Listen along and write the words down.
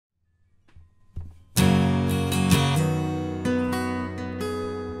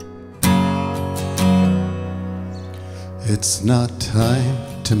It's not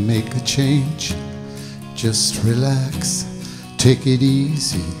time to make a change. Just relax, take it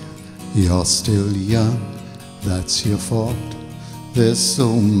easy. You're still young, that's your fault. There's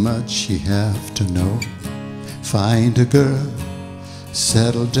so much you have to know. Find a girl,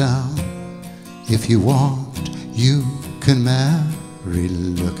 settle down. If you want, you can marry.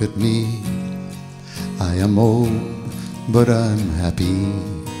 Look at me, I am old, but I'm happy.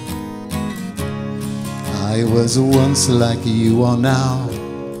 I was once like you are now,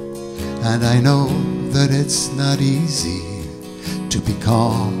 and I know that it's not easy to be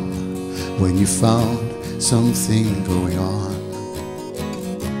calm when you found something going on.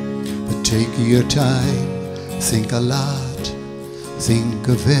 But take your time, think a lot, think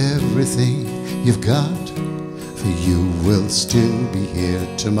of everything you've got, for you will still be here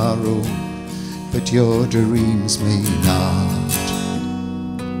tomorrow, but your dreams may not.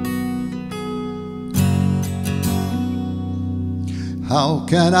 How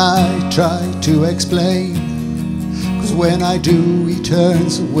can I try to explain? 'Cause when I do, he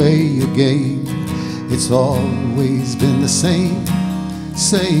turns away again. It's always been the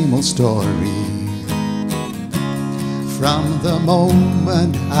same old story. From the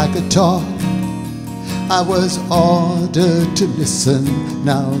moment I could talk, I was ordered to listen.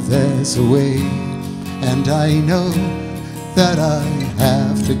 Now there's a way, and I know that I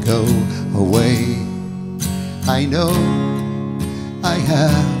have to go away. I know I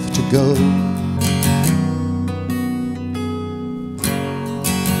have to go.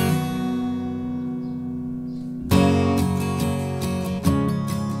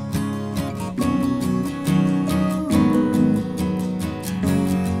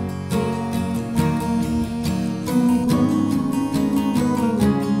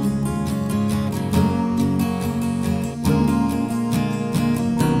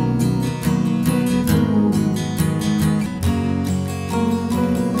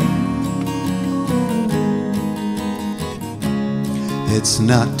 It's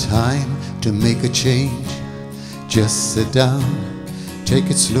not time to make a change. Just sit down, take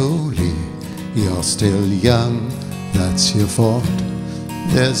it slowly. You're still young, that's your fault.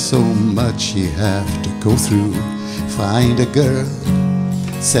 There's so much you have to go through. Find a girl,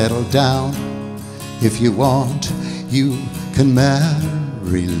 settle down. If you want, you can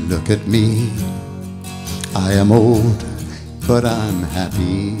marry. Look at me, I am old, but I'm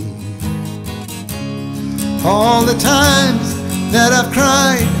happy. All the times that I've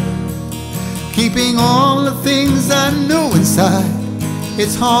cried, keeping all the things I know inside.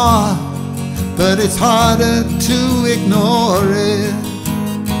 It's hard, but it's harder to ignore it.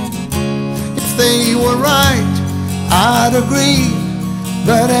 If they were right, I'd agree,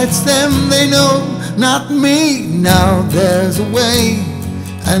 but it's them they know, not me. Now there's a way,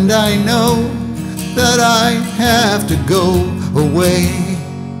 and I know that I have to go away.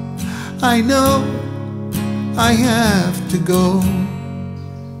 I know I have to go.